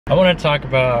I want to talk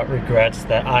about regrets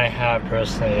that I have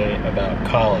personally about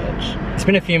college. It's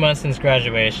been a few months since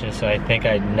graduation, so I think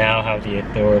I now have the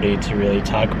authority to really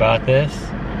talk about this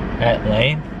at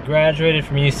length. Graduated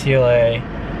from UCLA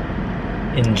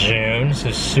in June, so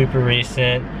super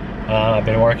recent. I've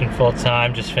been working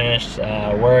full-time, just finished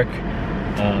work.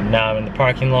 Now I'm in the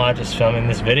parking lot just filming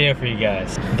this video for you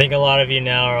guys. I think a lot of you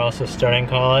now are also starting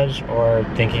college or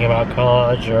thinking about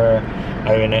college, or I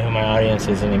don't even know who my audience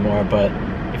is anymore, but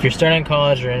if you're starting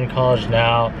college or in college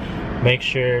now, make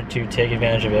sure to take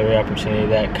advantage of every opportunity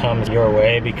that comes your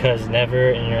way, because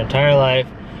never in your entire life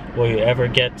will you ever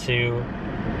get to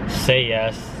say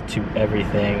yes to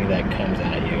everything that comes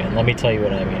at you. And let me tell you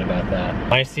what I mean about that.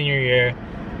 My senior year,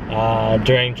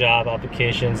 during job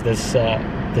applications, this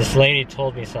lady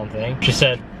told me something. She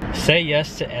said, say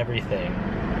yes to everything.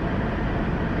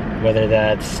 Whether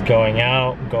that's going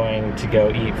out, going to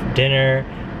go eat for dinner,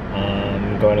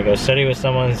 going to go study with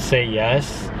someone, say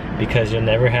yes, because you'll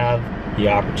never have the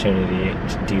opportunity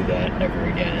to do that ever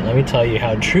again. And let me tell you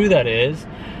how true that is,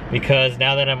 because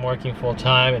now that I'm working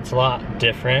full-time, it's a lot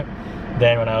different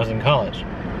than when I was in college.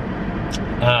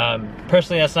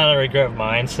 Personally, that's not a regret of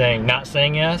mine, not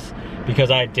saying yes,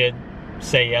 because I did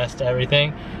say yes to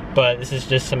everything. But this is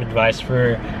just some advice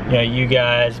for you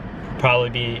guys,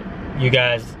 probably you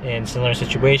guys in similar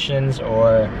situations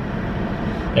or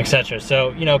etc.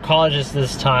 So college is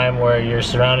this time where you're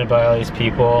surrounded by all these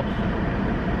people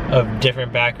of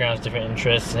different backgrounds, different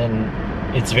interests, and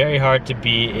it's very hard to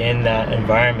be in that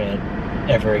environment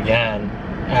ever again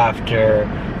after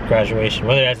graduation.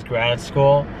 Whether that's grad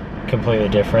school, completely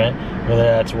different. Whether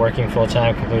that's working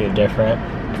full-time, completely different.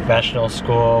 Professional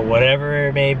school, whatever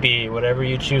it may be, whatever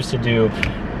you choose to do,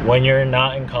 when you're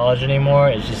not in college anymore,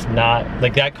 it's just not,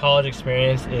 like, that college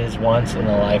experience is once in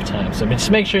a lifetime. So just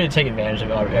make sure to take advantage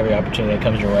of every opportunity that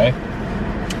comes your way.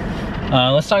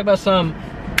 Let's talk about some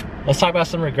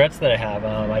regrets that I have.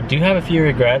 I do have a few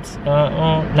regrets,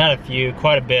 well, not a few,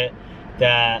 quite a bit,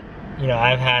 that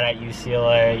I've had at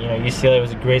UCLA. UCLA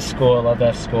was a great school, I love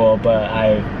that school, but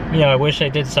I wish I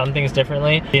did some things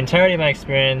differently. The entirety of my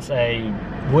experience, I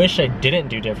wish I didn't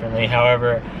do differently.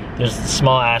 However, there's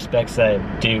small aspects that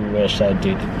I do wish I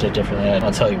did differently, and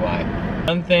I'll tell you why.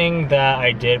 One thing that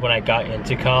I did when I got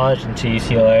into college, into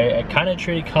UCLA, I kind of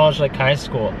treated college like high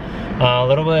school. A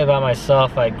little bit about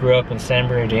myself, I grew up in San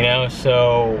Bernardino,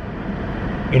 so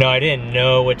I didn't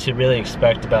know what to really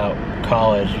expect about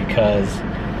college, because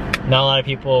not a lot of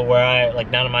people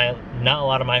not a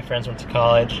lot of my friends went to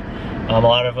college. A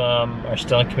lot of them are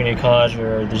still in community college,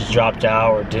 or they just dropped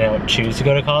out or didn't choose to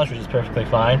go to college, which is perfectly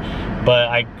fine. But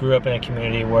I grew up in a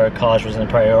community where college wasn't a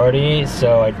priority,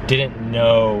 so I didn't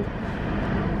know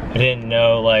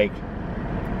like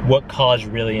what college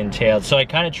really entailed. So I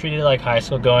kind of treated it like high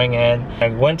school going in. I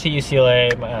went to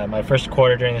UCLA my first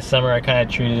quarter during the summer. I kind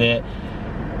of treated it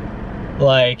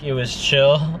like it was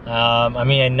chill. I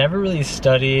mean, I never really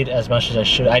studied as much as I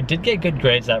should. I did get good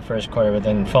grades that first quarter, but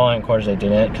then following quarters I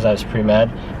didn't, because I was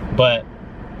pre-med. But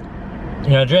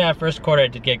during that first quarter I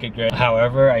did get good grades.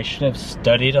 However, I should have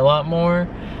studied a lot more.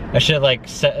 I should have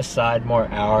set aside more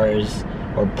hours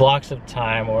or blocks of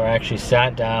time where I actually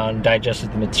sat down,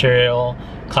 digested the material,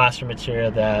 classroom material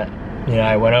that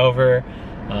I went over,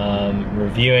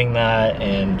 reviewing that,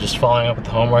 and just following up with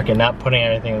the homework and not putting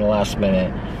everything in the last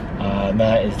minute.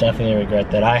 That is definitely a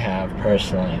regret that I have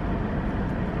personally.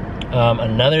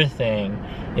 Another thing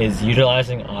is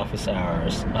utilizing office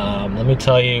hours. Let me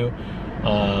tell you,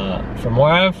 from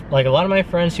where a lot of my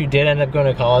friends who did end up going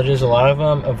to colleges, a lot of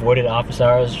them avoided office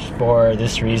hours for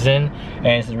this reason, and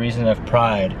it's the reason of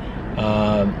pride.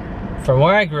 From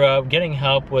where I grew up, getting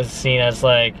help was seen as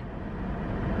like,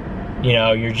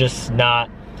 you're just not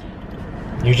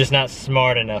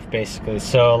smart enough, basically.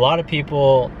 So a lot of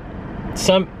people,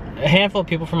 a handful of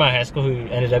people from my high school who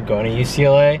ended up going to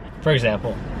UCLA. For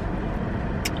example,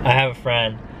 I have a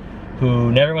friend who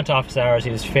never went to office hours.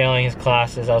 He was failing his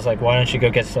classes. I was like, why don't you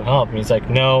go get some help? And he's like,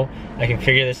 no, I can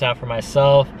figure this out for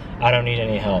myself. I don't need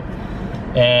any help.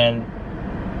 And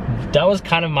that was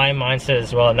kind of my mindset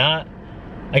as well.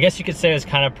 I guess you could say it was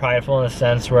kind of prideful in a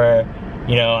sense where,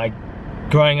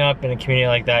 growing up in a community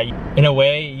like that, in a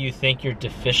way you think you're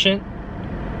deficient.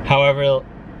 However,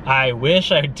 I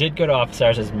wish I did go to office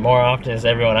hours as more often as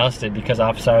everyone else did, because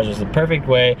office hours was the perfect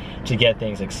way to get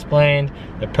things explained,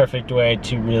 the perfect way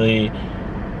to really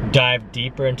dive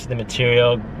deeper into the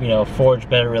material, forge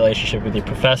better relationship with your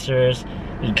professors.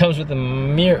 It comes with a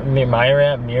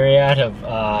myriad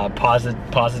of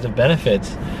positive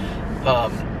benefits.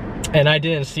 And I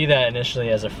didn't see that initially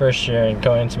as a first year and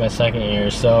going into my second year,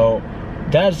 so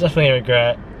that's definitely a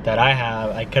regret that I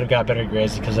have, I could have got better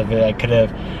grades because of it. I could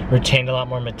have retained a lot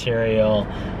more material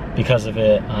because of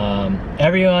it.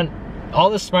 All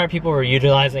the smart people were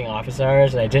utilizing office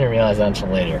hours, and I didn't realize that until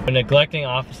later. But neglecting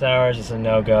office hours is a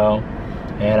no-go,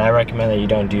 and I recommend that you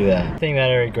don't do that. The thing that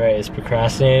I regret is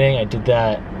procrastinating. I did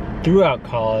that throughout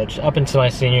college, up until my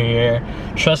senior year.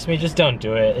 Trust me, just don't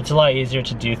do it. It's a lot easier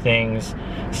to do things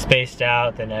spaced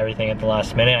out than everything at the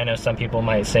last minute. I know some people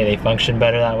might say they function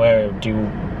better that way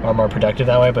or are more productive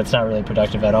that way, but it's not really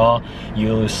productive at all.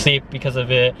 You lose sleep because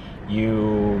of it.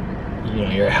 You know,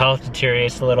 your health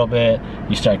deteriorates a little bit.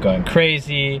 You start going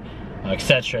crazy,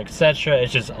 etc., etc.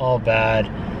 It's just all bad.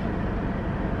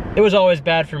 It was always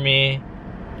bad for me,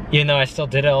 even though I still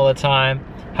did it all the time.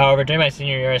 However, during my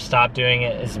senior year, I stopped doing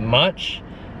it as much,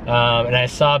 and I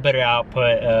saw better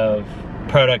output of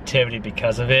productivity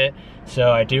because of it.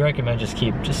 So I do recommend just do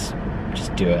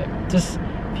it. Just,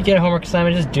 if you get a homework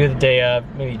assignment, just do it the day of.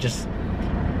 Maybe just,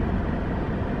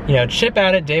 you know, chip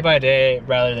at it day by day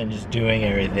rather than just doing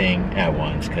everything at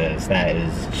once, because that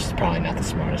is just probably not the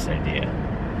smartest idea.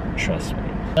 Trust me.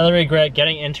 Another regret,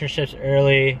 getting internships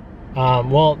early.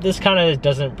 Well, this kind of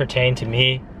doesn't pertain to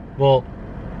me. Well,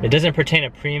 it doesn't pertain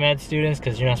to pre-med students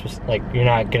because you're not supposed to, you're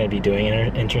not going to be doing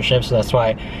internships, so that's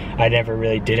why I never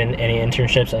really did any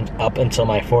internships up until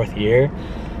my 4th year.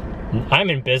 I'm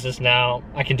in business now.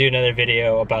 I can do another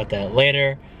video about that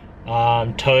later.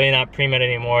 Totally not pre-med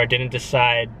anymore. Didn't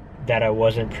decide that I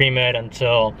wasn't pre-med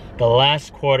until the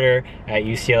last quarter at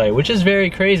UCLA, which is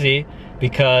very crazy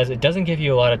because it doesn't give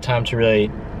you a lot of time to really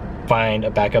find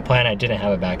a backup plan. I didn't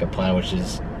have a backup plan, which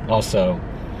is also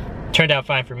turned out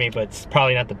fine for me, but it's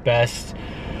probably not the best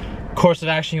course of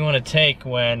action you want to take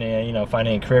when you know,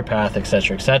 finding a career path,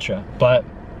 etc., etc. But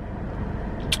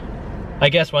I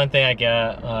guess one thing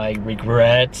I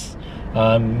regret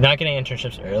not getting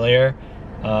internships earlier.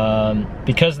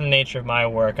 Because of the nature of my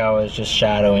work, I was just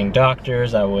shadowing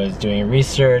doctors, I was doing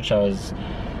research, I was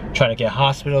trying to get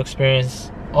hospital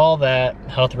experience, all that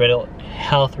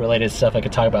health-related stuff I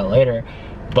could talk about later.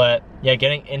 But yeah,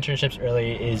 getting internships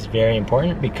early is very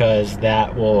important because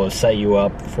that will set you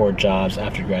up for jobs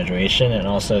after graduation, and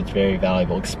also it's very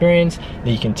valuable experience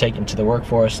that you can take into the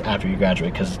workforce after you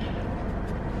graduate, because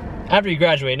after you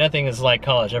graduate, nothing is like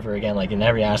college ever again, like in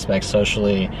every aspect,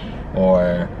 socially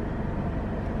or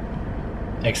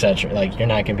etc. Like, you're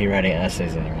not gonna be writing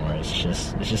essays anymore. It's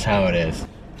just how it is.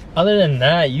 Other than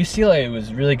that, UCLA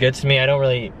was really good to me. I don't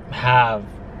really have,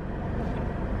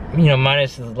 you know,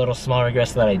 minus the little small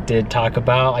regrets that I did talk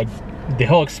about. The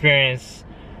whole experience,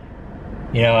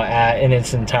 you know, in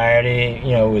its entirety,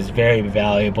 you know, was very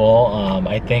valuable.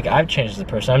 I think I've changed as a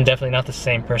person. I'm definitely not the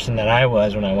same person that I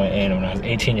was when I went in when I was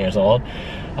 18 years old.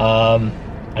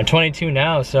 I'm 22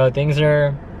 now, so things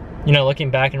are, you know, looking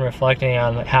back and reflecting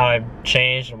on how I've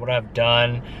changed and what I've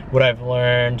done, what I've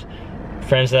learned,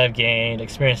 friends that I've gained,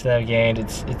 experience that I've gained,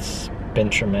 it's been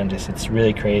tremendous. It's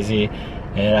really crazy,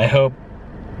 and I hope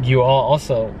you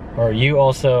also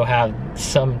have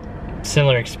some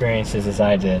similar experiences as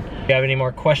I did. If you have any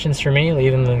more questions for me,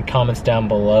 leave them in the comments down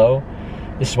below.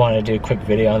 Just wanted to do a quick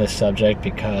video on this subject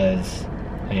because,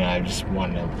 you know, I just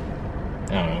wanted to,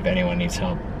 I don't know if anyone needs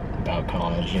help about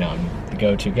college, you know, I'm the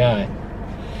go-to guy.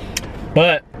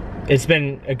 But it's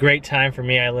been a great time for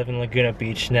me. I live in Laguna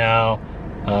Beach now.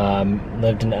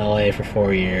 Lived in LA for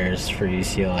 4 years for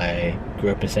UCLA.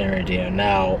 Grew up in San Bernardino.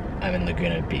 Now I'm in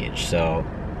Laguna Beach. So,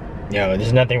 you know,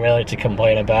 there's nothing really to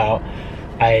complain about.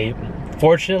 I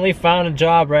fortunately found a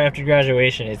job right after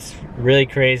graduation. It's really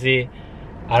crazy.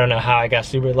 I don't know how I got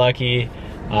super lucky.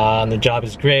 The job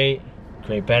is great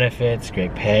benefits,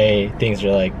 great pay. Things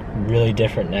are like really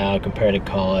different now compared to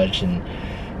college, and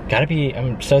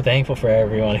I'm so thankful for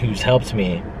everyone who's helped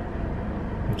me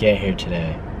get here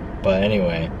today. But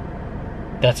anyway,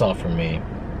 that's all from me.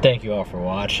 Thank you all for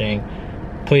watching.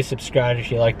 Please subscribe if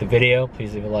you liked the video.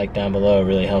 Please leave a like down below. It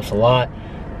really helps a lot.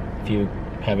 If you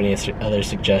have any other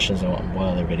suggestions on what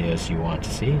other videos you want to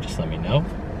see, just let me know.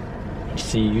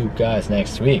 See you guys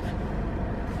next week.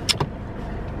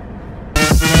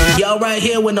 Y'all right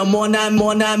here when I'm on that.